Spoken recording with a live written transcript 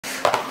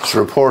a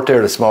report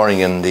there this morning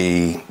in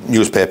the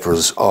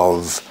newspapers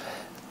of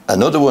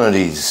another one of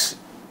these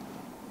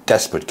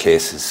desperate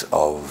cases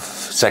of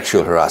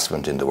sexual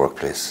harassment in the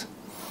workplace.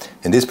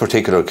 In this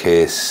particular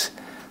case,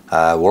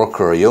 a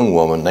worker, a young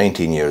woman,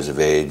 19 years of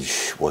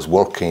age, was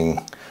working,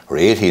 or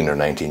 18 or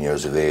 19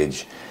 years of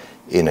age,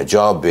 in a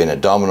job in a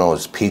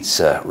Domino's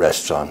pizza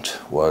restaurant,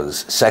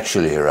 was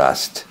sexually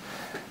harassed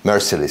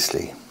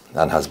mercilessly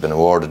and has been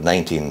awarded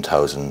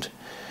 €19,000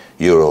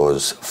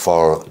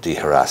 for the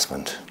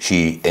harassment.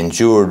 She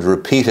endured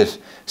repeated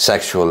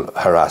sexual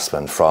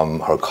harassment from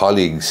her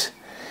colleagues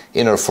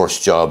in her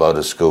first job out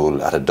of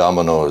school at a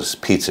Domino's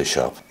pizza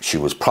shop. She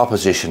was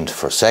propositioned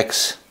for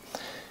sex,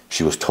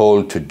 she was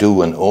told to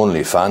do an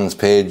OnlyFans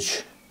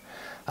page,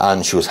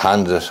 and she was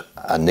handed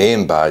a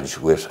name badge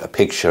with a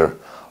picture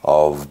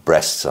of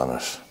breasts on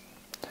it.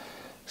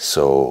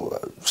 So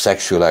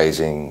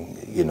sexualizing,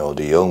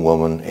 the young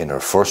woman in her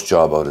first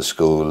job out of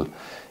school,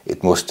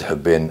 it must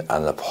have been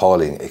an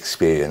appalling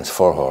experience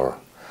for her.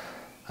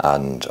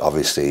 And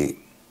obviously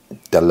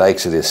the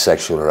likes of this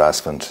sexual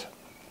harassment,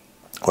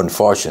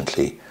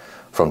 unfortunately,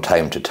 from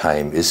time to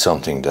time, is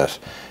something that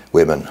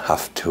women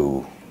have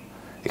to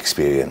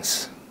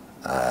experience,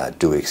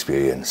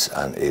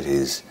 and it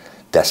is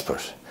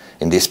desperate.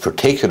 In this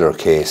particular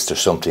case, there's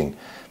something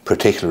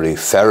particularly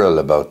feral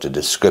about the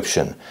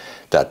description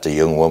that the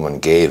young woman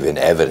gave in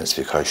evidence,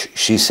 because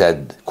she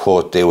said,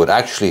 quote, they would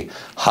actually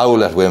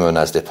howl at women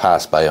as they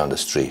passed by on the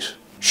street.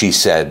 She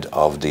said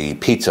of the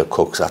pizza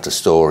cooks at the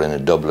store in a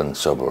Dublin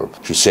suburb.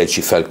 She said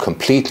she felt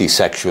completely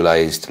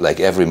sexualised, like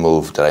every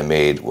move that I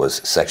made was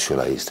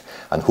sexualised,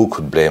 and who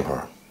could blame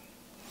her?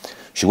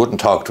 She wouldn't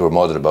talk to her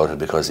mother about it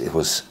because it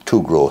was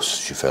too gross,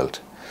 she felt.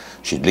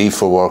 She'd leave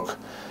for work.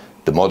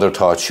 The mother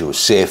thought she was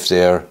safe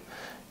there.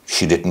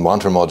 She didn't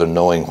want her mother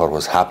knowing what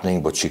was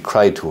happening, but she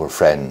cried to her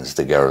friends,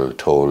 the girl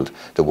told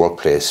the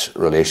Workplace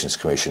Relations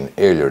Commission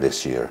earlier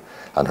this year.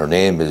 And her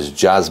name is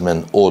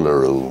Jasmine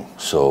Olaru.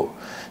 So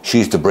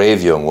she's the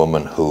brave young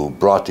woman who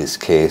brought this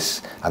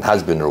case and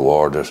has been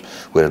rewarded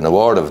with an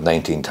award of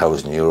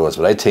 €19,000.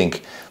 But I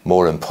think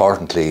more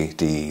importantly,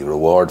 the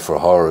reward for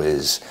her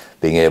is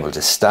being able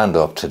to stand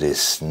up to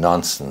this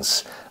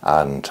nonsense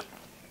and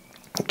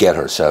get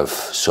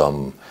herself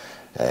some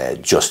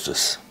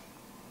justice.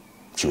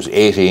 She was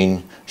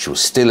 18, she was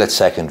still at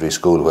secondary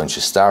school when she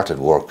started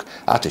work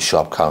at the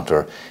shop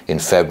counter in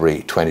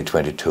February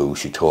 2022,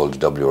 she told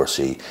the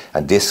WRC,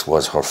 and this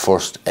was her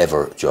first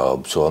ever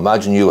job. So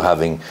imagine you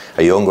having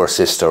a younger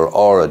sister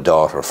or a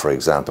daughter, for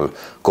example,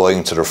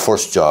 going to their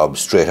first job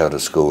straight out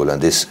of school,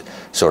 and this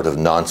sort of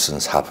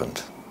nonsense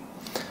happened.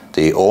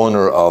 The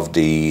owner of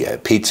the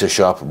pizza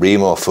shop,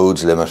 Remo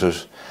Foods Limited,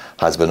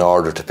 has been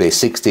ordered to pay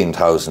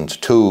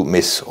 $16,000 to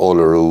Miss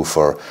Olaru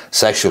for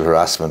sexual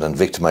harassment and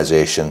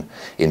victimisation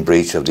in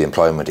breach of the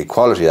Employment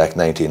Equality Act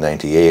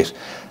 1998,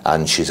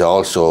 and she's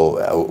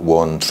also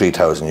won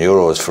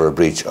 €3,000 for a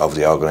breach of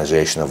the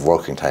Organisation of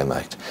Working Time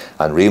Act.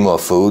 And Remo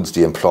Foods,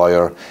 the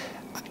employer,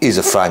 is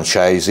a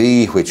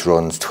franchisee which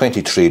runs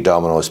 23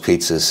 Domino's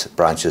Pizzas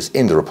branches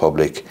in the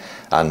Republic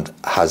and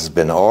has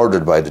been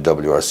ordered by the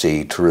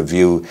WRC to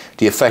review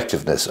the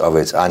effectiveness of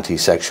its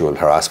anti-sexual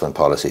harassment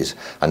policies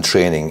and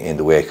training in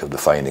the wake of the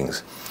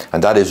findings.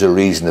 And that is a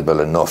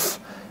reasonable enough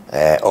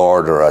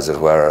order, as it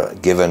were,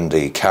 given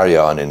the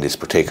carry-on in this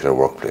particular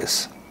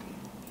workplace.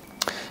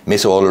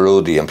 Miss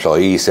Olaru, the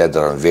employee, said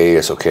that on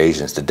various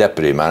occasions the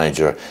deputy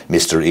manager,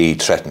 Mr. E,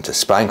 threatened to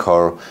spank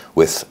her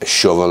with a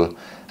shovel.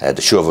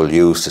 The shovel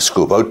used to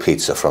scoop out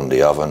pizza from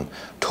the oven,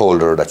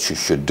 told her that she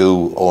should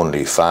do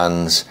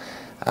OnlyFans,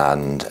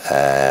 and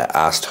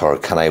asked her,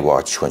 can I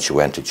watch, when she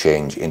went to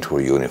change into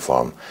her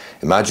uniform.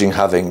 Imagine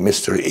having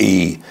Mr.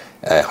 E,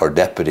 her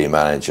deputy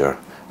manager,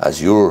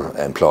 as your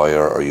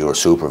employer or your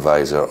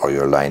supervisor or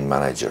your line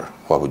manager.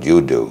 What would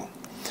you do?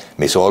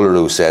 Miss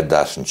Olaru said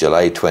that in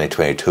July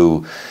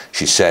 2022,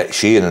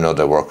 she and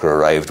another worker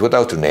arrived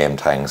without their name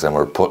tags and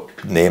were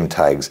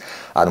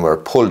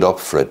pulled up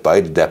for it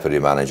by the deputy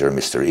manager,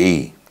 Mr.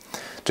 E.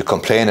 The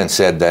complainant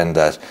said then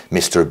that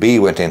Mr. B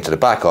went into the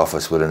back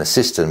office with an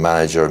assistant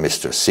manager,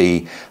 Mr.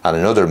 C, and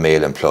another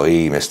male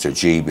employee, Mr.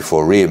 G,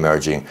 before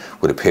re-emerging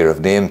with a pair of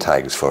name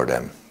tags for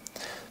them.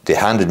 They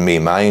handed me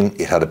mine,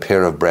 it had a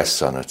pair of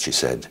breasts on it, she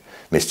said.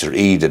 Mr.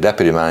 E, the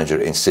deputy manager,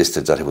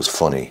 insisted that it was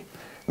funny,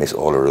 Miss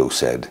Olaru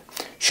said.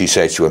 She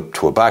said she went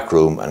to a back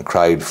room and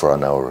cried for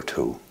an hour or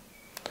two.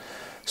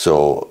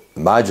 So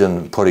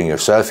imagine putting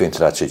yourself into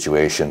that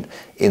situation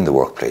in the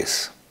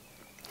workplace.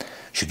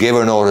 She gave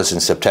her notice in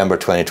September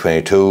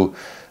 2022.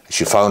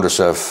 She found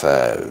herself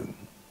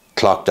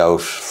clocked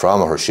out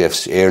from her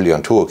shifts early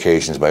on 2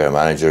 occasions by her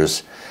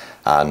managers,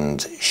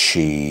 and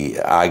she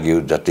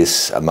argued that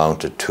this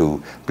amounted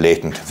to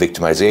blatant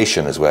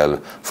victimisation as well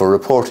for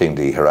reporting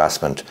the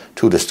harassment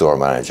to the store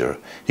manager.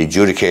 The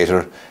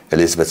adjudicator,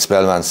 Elizabeth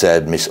Spellman,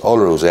 said Miss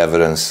Olaru's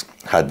evidence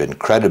had been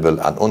credible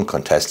and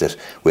uncontested,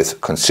 with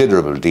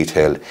considerable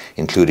detail,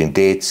 including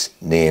dates,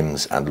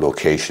 names and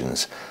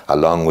locations,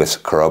 along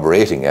with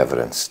corroborating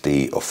evidence,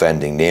 the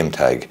offending name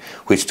tag,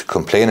 which the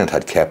complainant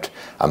had kept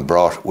and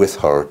brought with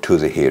her to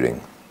the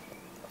hearing.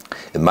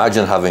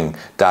 Imagine having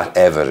that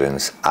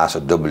evidence at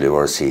a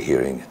WRC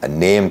hearing, a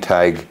name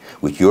tag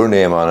with your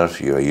name on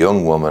it, you're a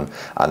young woman,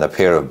 and a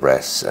pair of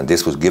breasts, and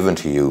this was given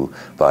to you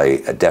by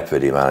a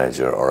deputy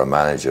manager or a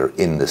manager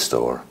in the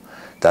store.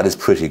 That is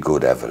pretty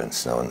good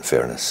evidence now, in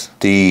fairness.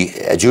 The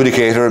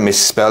adjudicator, Ms.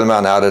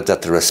 Spellman, added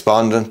that the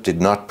respondent did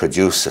not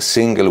produce a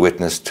single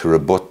witness to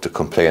rebut the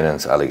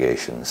complainant's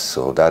allegations.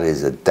 So that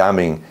is a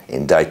damning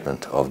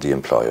indictment of the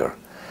employer.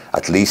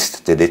 At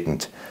least they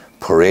didn't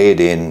parade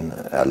in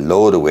a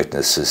load of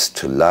witnesses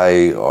to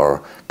lie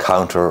or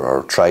counter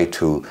or try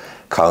to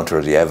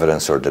counter the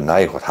evidence or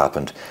deny what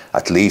happened.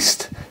 At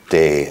least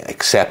they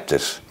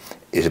accepted,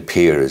 it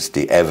appears,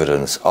 the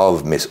evidence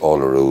of Miss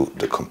Olerud,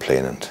 the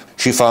complainant.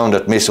 She found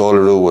that Miss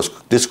Olerud was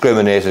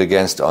discriminated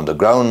against on the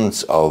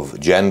grounds of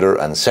gender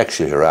and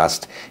sexually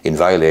harassed in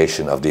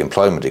violation of the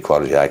Employment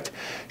Equality Act.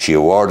 She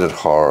awarded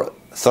her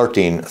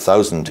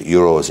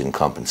 €13,000 in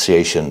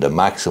compensation, the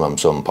maximum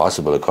sum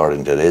possible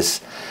according to this,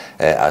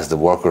 as the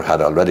worker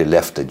had already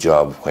left the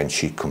job when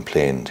she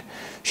complained.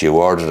 She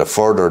awarded a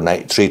further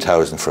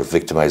 $3,000 for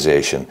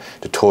victimisation.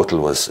 The total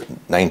was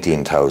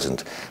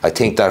 $19,000. I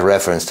think that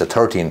reference to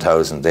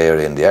 $13,000 there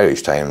in the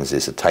Irish Times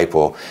is a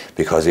typo,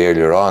 because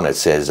earlier on it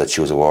says that she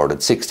was awarded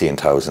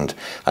 $16,000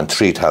 and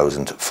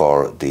 $3,000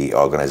 for the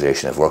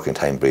organisation of working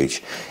time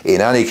breach.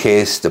 In any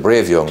case, the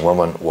brave young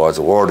woman was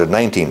awarded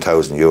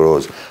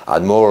 €19,000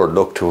 and more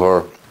luck to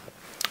her.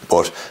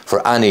 But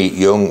for any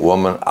young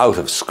woman out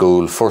of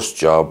school, first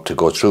job, to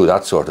go through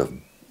that sort of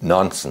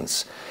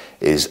nonsense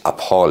is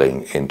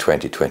appalling in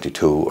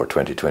 2022 or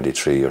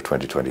 2023 or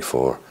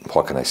 2024.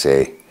 What can I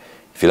say?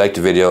 If you liked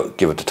the video,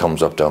 give it a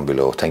thumbs up down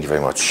below. Thank you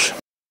very much.